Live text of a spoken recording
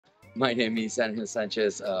My name is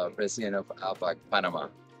Sanchez, President of APAC, Panama.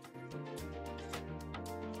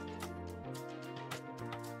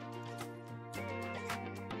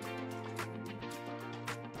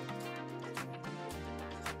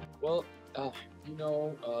 Well,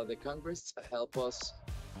 the Congress help us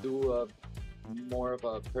do more of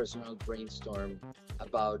a personal brainstorm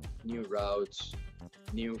about new routes,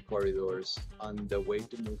 new corridors, and the way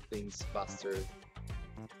to move things faster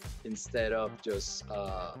instead of just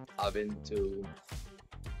having to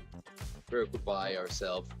preoccupy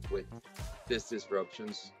ourselves with these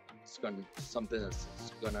disruptions. It's gonna something that's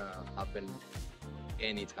gonna happen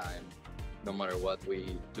anytime, no matter what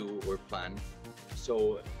we do or plan.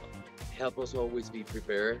 So help us always be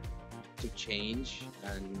prepared to change,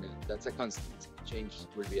 and that's a constant. Change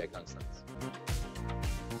will be a constant.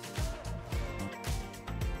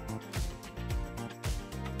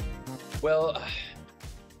 Well,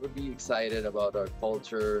 we'll be excited about our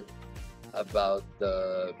culture, about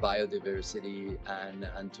the biodiversity,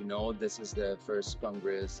 and to know this is the first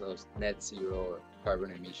Congress of net zero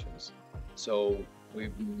carbon emissions. So we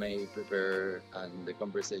may prepare, and the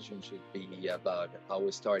conversation should be about how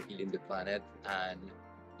we start healing the planet and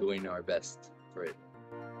doing our best for it.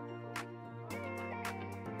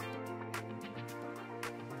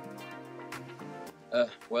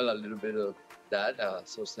 Well, a little bit of that.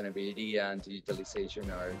 Sustainability and digitalization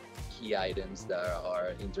are key items that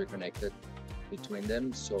are interconnected between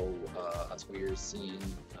them. So, as we are seeing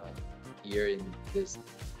here in this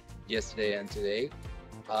yesterday and today,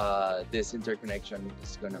 this interconnection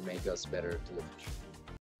is going to make us better to the future.